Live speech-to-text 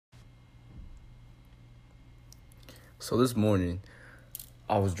So this morning,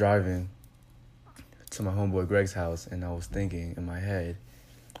 I was driving to my homeboy Greg's house, and I was thinking in my head,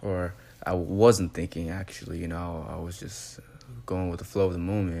 or I wasn't thinking actually, I was just going with the flow of the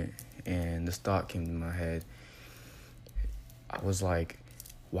moment, and this thought came to my head. I was like,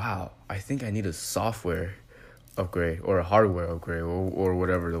 wow, I think I need a software upgrade or a hardware upgrade or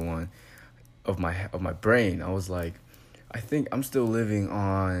whatever the one of my brain. I was like, I think I'm still living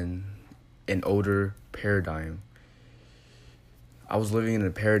on an older paradigm. I was living in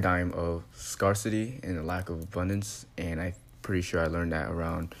a paradigm of scarcity and a lack of abundance, and I'm pretty sure I learned that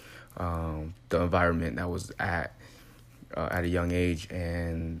around the environment that was at a young age,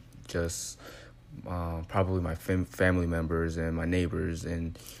 and just probably my family members and my neighbors,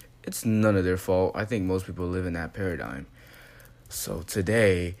 and it's none of their fault. I think most people live in that paradigm. So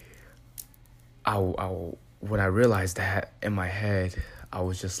today, when I realized that in my head, I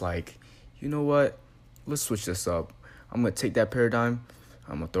was just like, you know what? Let's switch this up. I'm going to take that paradigm,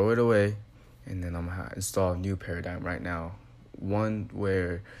 I'm going to throw it away, and then I'm going to install a new paradigm right now. One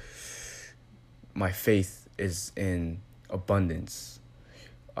where my faith is in abundance.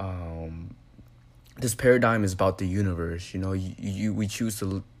 This paradigm is about the universe. We choose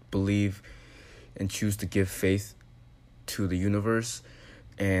to believe and choose to give faith to the universe,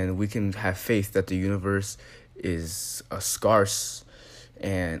 and we can have faith that the universe is a scarce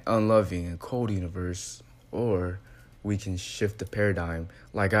and unloving and cold universe, or we can shift the paradigm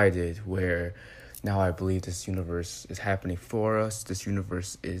like I did, where now I believe this universe is happening for us. This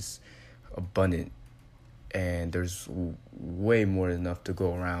universe is abundant, and there's way more than enough to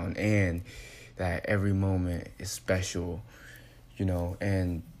go around, and that every moment is special,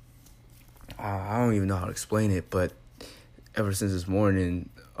 and I don't even know how to explain it, but ever since this morning,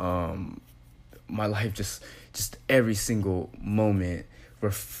 my life just every single moment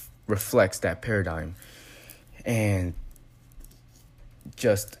reflects that paradigm. And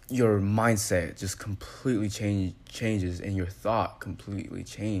just your mindset just completely changes, and your thought completely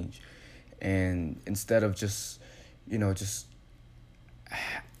change. And instead of just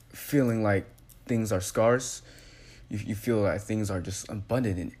feeling like things are scarce, you feel like things are just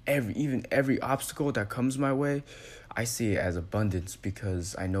abundant. And every obstacle that comes my way, I see it as abundance,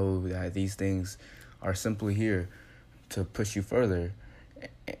 because I know that these things are simply here to push you further.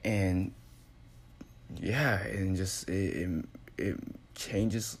 And just it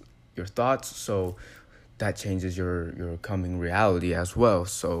changes your thoughts, so that changes your coming reality as well.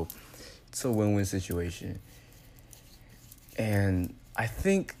 So it's a win-win situation. And I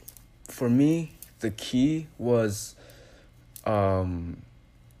think for me, the key was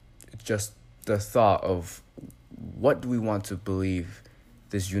just the thought of, what do we want to believe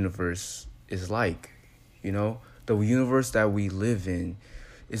this universe is like? The universe that we live in,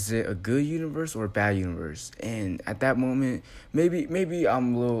 is it a good universe or a bad universe? And at that moment, maybe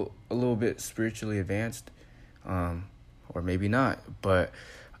I'm a little bit spiritually advanced, or maybe not. But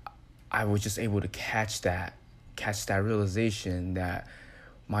I was just able to catch that realization that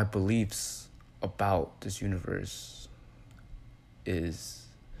my beliefs about this universe is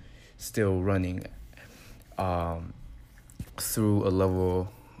still running through a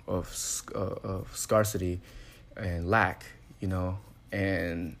level of scarcity and lack,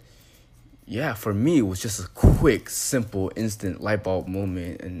 And for me, it was just a quick, simple, instant light bulb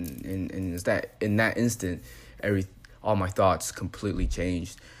moment, and it's that in that instant, all my thoughts completely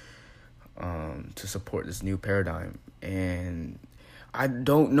changed to support this new paradigm. And I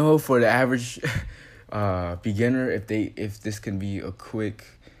don't know, for the average beginner, if this can be a quick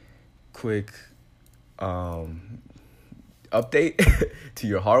update to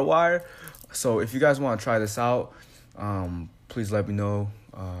your hardwire. So if you guys want to try this out, please let me know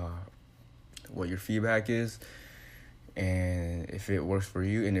what your feedback is, and if it works for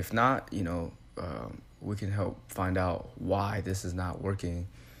you. And if not, we can help find out why this is not working,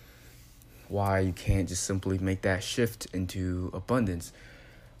 why you can't just simply make that shift into abundance.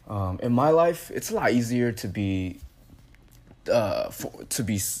 In my life, it's a lot easier to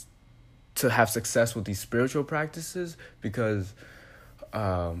have success with these spiritual practices, because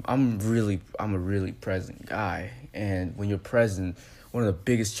I'm a really present guy. And when you're present, one of the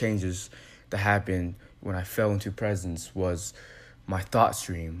biggest changes that happened when I fell into presence was my thought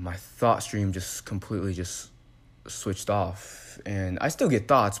stream. My thought stream just completely just switched off. And I still get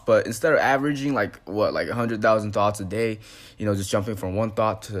thoughts, but instead of averaging like 100,000 thoughts a day, just jumping from one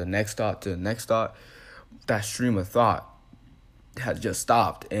thought to the next thought to the next thought, that stream of thought had just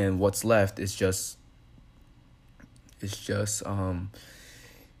stopped, and what's left is just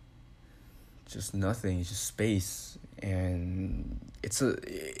nothing. It's just space. And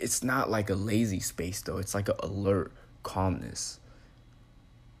it's not like a lazy space though. It's like an alert calmness.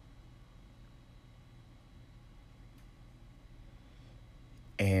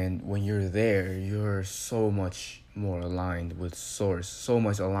 And when you're there, you're so much more aligned with source, so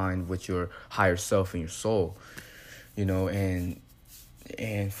much aligned with your higher self and your soul, and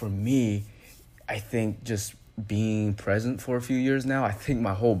for me, I think just being present for a few years now, I think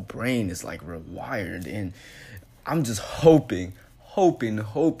my whole brain is like rewired, and I'm just hoping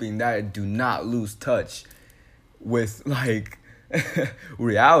that I do not lose touch with like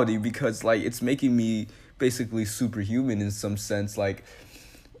reality, because like it's making me basically superhuman in some sense. Like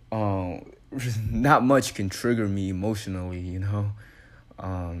um not much can trigger me emotionally.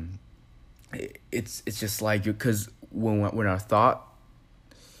 It's just like, because when our thought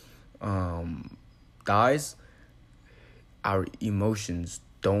dies, our emotions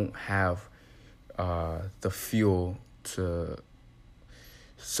don't have the fuel to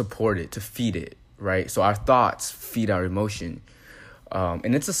support it, to feed it, right? So our thoughts feed our emotion,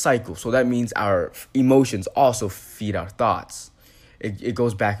 and it's a cycle. So that means our emotions also feed our thoughts. It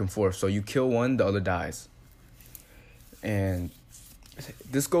goes back and forth. So you kill one, the other dies. And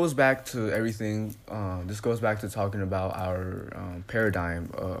this goes back to everything. This goes back to talking about our paradigm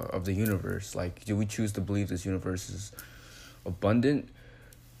of the universe. Like, do we choose to believe this universe is abundant,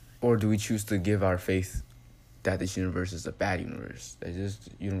 or do we choose to give our faith that this universe is a bad universe, that this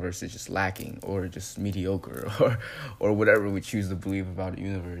universe is just lacking or just mediocre, or whatever we choose to believe about the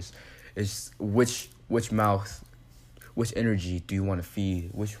universe? It's which energy do you want to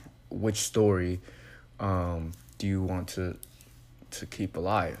feed? Which story do you want to keep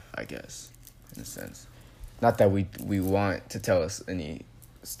alive, I guess, in a sense. Not that we want to tell us any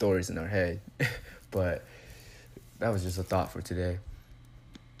stories in our head, but that was just a thought for today.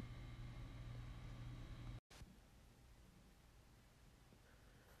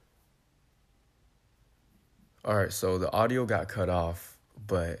 All right, so the audio got cut off,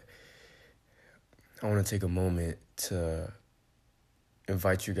 but I want to take a moment to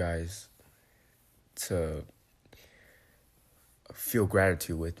invite you guys to feel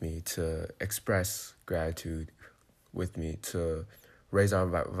gratitude with me, to express gratitude with me, to raise our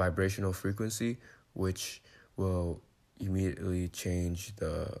vibrational frequency, which will immediately change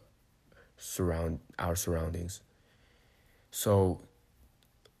our surroundings. So,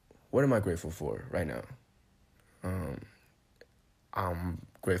 what am I grateful for right now? I'm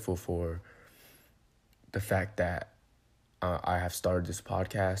grateful for the fact that I have started this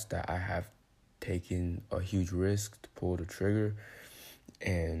podcast, that I have taken a huge risk to pull the trigger,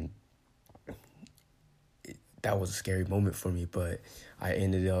 and that was a scary moment for me, but I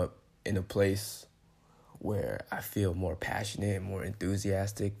ended up in a place where I feel more passionate and more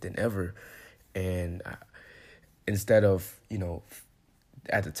enthusiastic than ever. And instead of,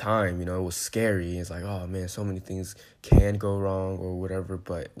 at the time, it was scary. It's like, oh man, so many things can go wrong or whatever.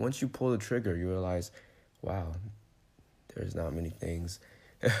 But once you pull the trigger, you realize, wow, there's not many things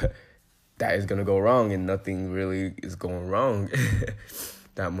that is going to go wrong, and nothing really is going wrong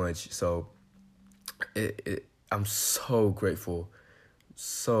that much. So I'm so grateful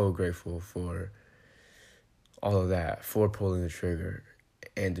for all of that, for pulling the trigger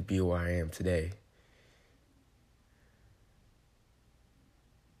and to be where I am today.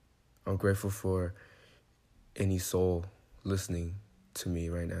 I'm grateful for any soul listening to me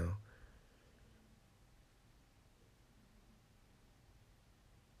right now.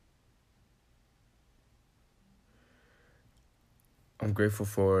 I'm grateful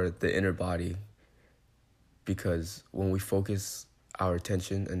for the inner body, because when we focus our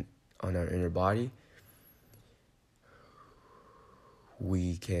attention on our inner body,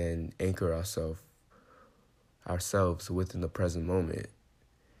 we can anchor ourselves within the present moment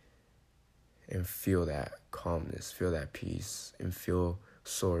and feel that calmness, feel that peace, and feel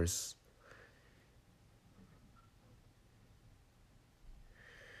source.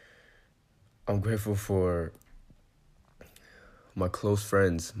 I'm grateful for my close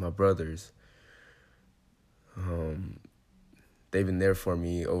friends, my brothers. They've been there for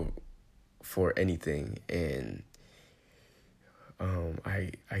me for anything, and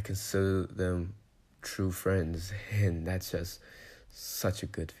I consider them true friends, and that's just such a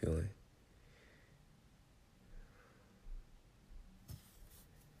good feeling.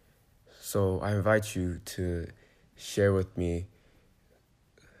 So I invite you to share with me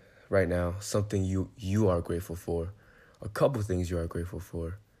right now something you are grateful for, a couple things you are grateful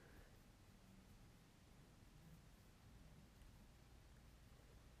for.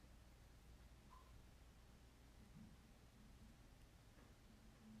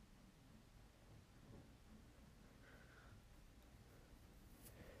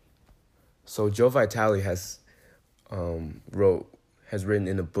 So Joe Vitale has has written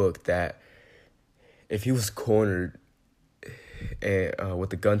in a book that if he was cornered and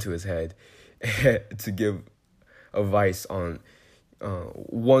with a gun to his head to give advice on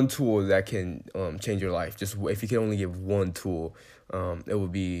one tool that can change your life, just if you can only give one tool, it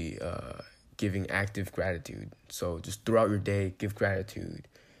would be giving active gratitude. So just throughout your day, give gratitude.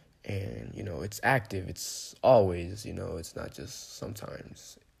 And, it's active. It's always, it's not just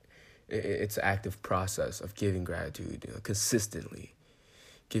sometimes. It's an active process of giving gratitude, consistently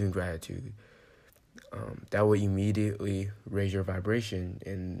giving gratitude. That will immediately raise your vibration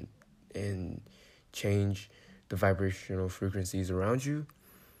and change the vibrational frequencies around you.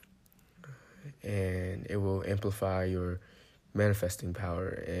 And it will amplify your manifesting power.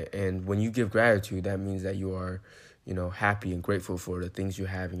 And when you give gratitude, that means that you are, happy and grateful for the things you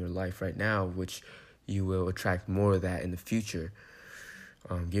have in your life right now, which you will attract more of that in the future.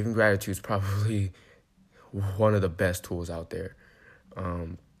 Giving gratitude is probably one of the best tools out there.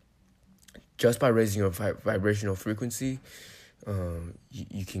 Just by raising your vibrational frequency,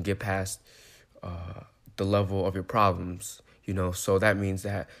 you can get past the level of your problems, So that means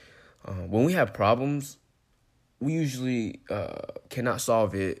that when we have problems, we usually cannot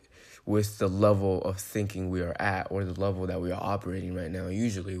solve it with the level of thinking we are at or the level that we are operating right now.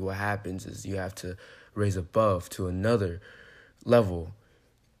 Usually what happens is you have to raise above to another level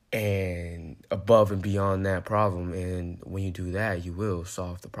and above and beyond that problem. And when you do that, you will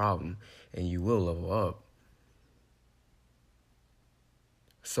solve the problem and you will level up.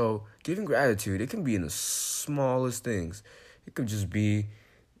 So giving gratitude, it can be in the smallest things. It could just be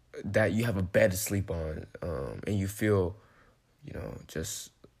that you have a bed to sleep on, and you feel, just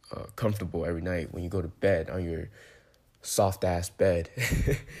comfortable every night when you go to bed on your soft ass bed.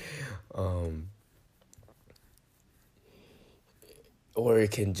 Or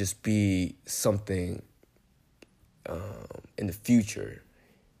it can just be something in the future.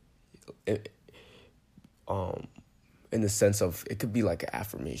 In the sense of, it could be like an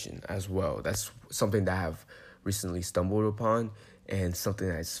affirmation as well. That's something that I've recently stumbled upon and something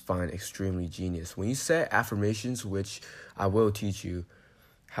that I find extremely genius. When you set affirmations, which I will teach you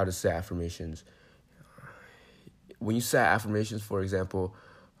how to set affirmations. When you set affirmations, for example,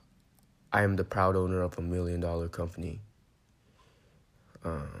 I am the proud owner of $1 million company.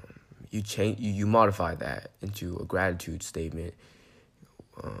 You modify that into a gratitude statement.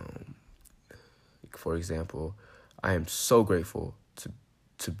 For example, I am so grateful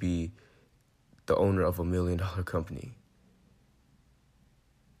to be the owner of $1 million company.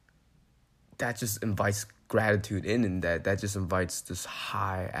 That just invites gratitude in, and that just invites this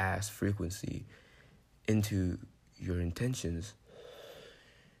high ass frequency into your intentions.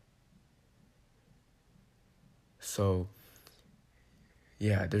 So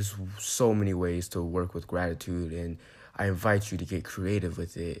yeah, there's so many ways to work with gratitude, and I invite you to get creative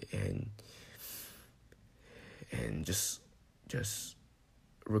with it and just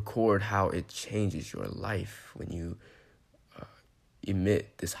record how it changes your life when you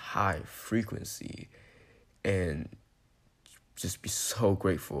emit this high frequency, and just be so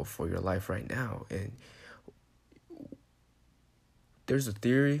grateful for your life right now. And there's a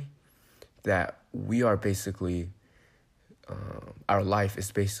theory that we are basically, our life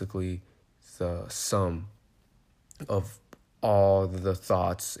is basically the sum of all the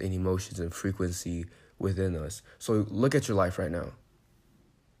thoughts and emotions and frequency within us. So look at your life right now.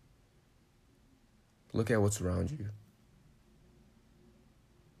 Look at what's around you.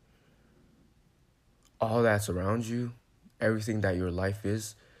 All that's around you, everything that your life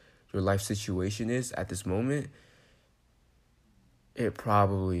is, your life situation is at this moment, it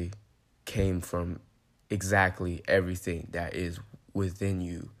probably came from exactly everything that is within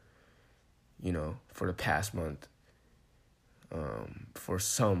you, for the past month. For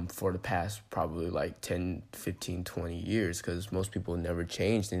the past probably like 10, 15, 20 years, because most people never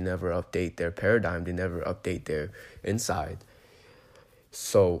change. They never update their paradigm. They never update their inside.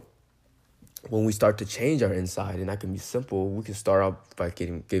 So when we start to change our inside, and that can be simple, we can start out by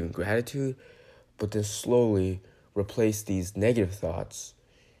giving gratitude, but then slowly replace these negative thoughts,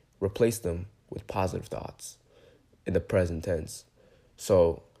 replace them with positive thoughts in the present tense.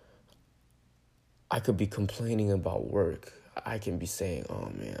 So I could be complaining about work. I can be saying,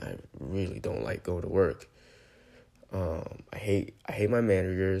 oh man, I really don't like going to work. I hate my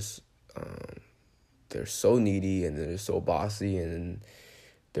managers. They're so needy and they're so bossy, and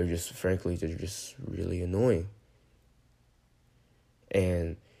they're just really annoying.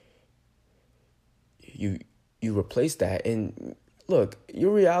 And you replace that, and look,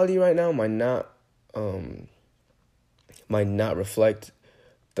 your reality right now might not reflect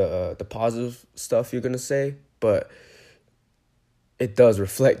the positive stuff you're gonna say, but it does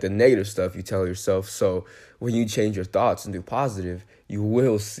reflect the negative stuff you tell yourself. So when you change your thoughts and do positive, you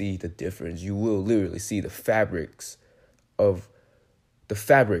will see the difference. You will literally see the fabric of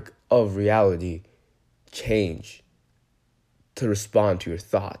reality change to respond to your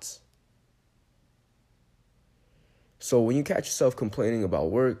thoughts. So when you catch yourself complaining about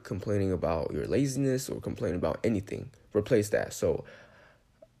work, complaining about your laziness, or complaining about anything, replace that. So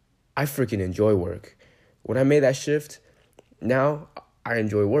I freaking enjoy work. When I made that shift, now I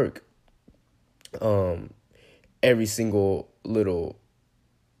enjoy work. Every single little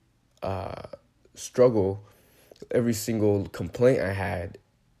struggle, every single complaint I had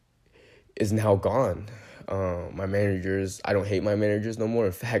is now gone. My managers, I don't hate my managers no more.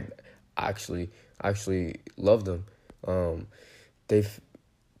 In fact, I actually love them.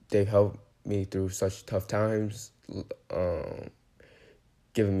 They've helped me through such tough times,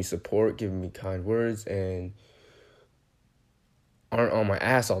 giving me support, giving me kind words, and aren't on my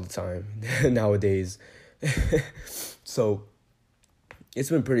ass all the time nowadays. So it's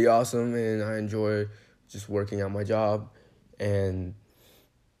been pretty awesome, and I enjoy just working at my job. And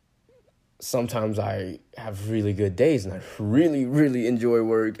sometimes I have really good days, and I really, really enjoy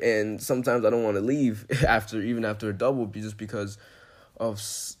work. And sometimes I don't want to leave even after a double, just because of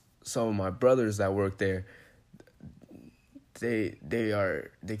some of my brothers that work there. They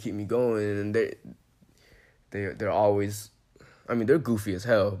keep me going, and they're always, I mean, they're goofy as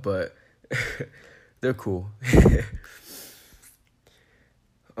hell, but they're cool.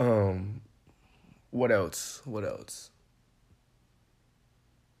 What else?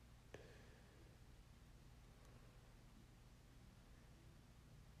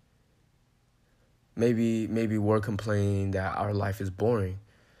 Maybe we're complaining that our life is boring.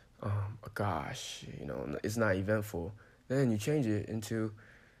 Gosh, it's not eventful. Then you change it into,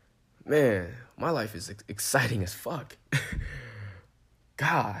 man, my life is exciting as fuck.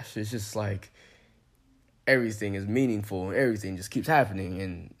 Gosh, it's just like everything is meaningful and everything just keeps happening,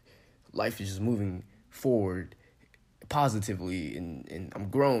 and life is just moving forward positively, and I'm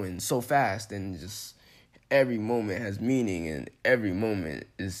growing so fast, and just every moment has meaning, and every moment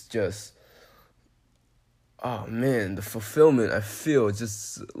is just, oh man, the fulfillment I feel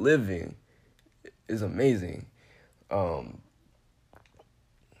just living is amazing.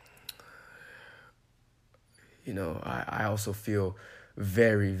 I also feel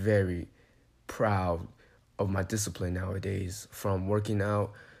very, very proud of my discipline nowadays, from working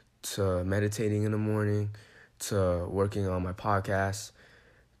out to meditating in the morning to working on my podcast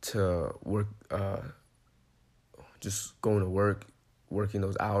to work, just going to work, working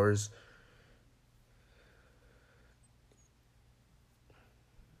those hours.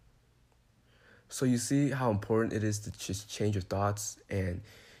 So you see how important it is to just change your thoughts and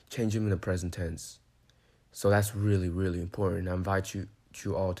change them in the present tense. So that's really, really important. I invite you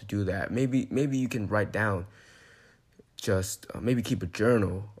all to do that. Maybe you can write down, just maybe keep a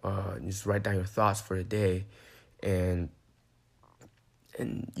journal, and just write down your thoughts for the day, and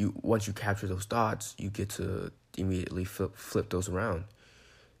you, once you capture those thoughts, you get to immediately flip those around.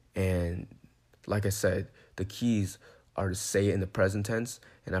 And like I said, the keys are to say it in the present tense,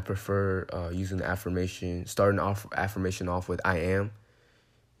 and I prefer using the affirmation, starting off affirmation off with I am,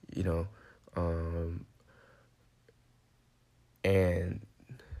 and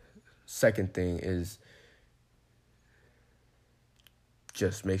second thing is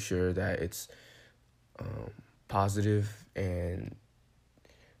just make sure that it's positive, and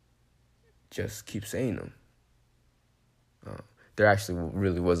just keep saying them. There actually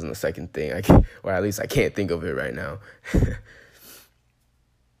really wasn't a second thing, or at least I can't think of it right now.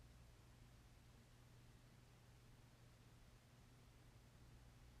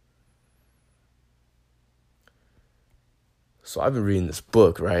 So I've been reading this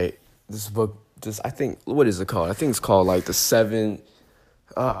book, right? I think, what is it called? I think it's called like the 7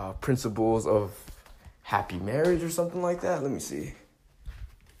 Principles of Happy Marriage or something like that. Let me see.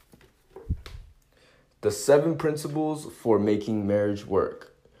 The 7 Principles for Making Marriage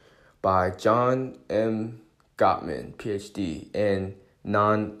Work by John M. Gottman, PhD, and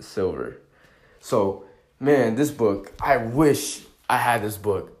Nan Silver. So, man, this book, I wish I had this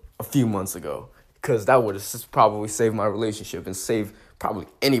book a few months ago, because that would have probably saved my relationship and saved probably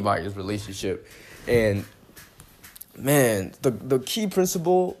anybody's relationship. And, man, the key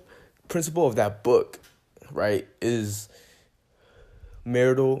principle of that book, right, is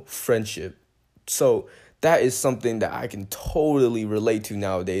marital friendship. So that is something that I can totally relate to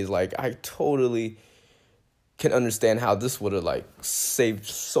nowadays. Like, I totally can understand how this would have, like, saved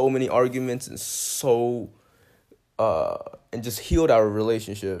so many arguments and so and just healed our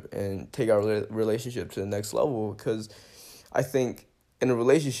relationship and take our relationship to the next level. Because I think in a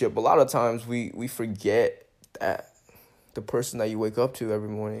relationship, a lot of times we forget that the person that you wake up to every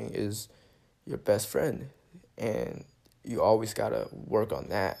morning is your best friend. And you always got to work on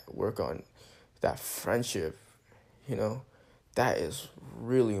that friendship, you know. That is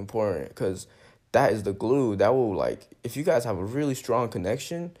really important, because that is the glue that will, like, if you guys have a really strong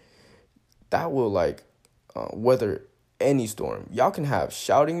connection, that will, like, weather any storm. Y'all can have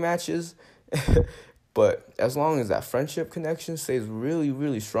shouting matches, but as long as that friendship connection stays really,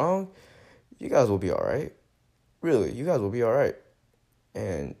 really strong, you guys will be all right. Really, you guys will be all right.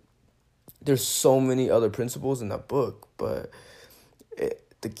 And there's so many other principles in that book, but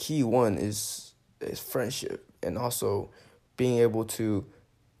the key one is friendship, and also being able to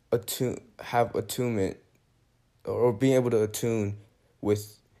have attunement, or being able to attune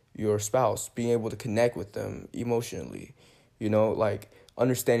with your spouse, being able to connect with them emotionally, like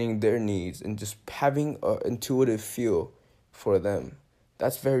understanding their needs and just having an intuitive feel for them.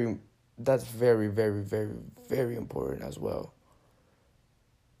 That's very, very, very, very important as well.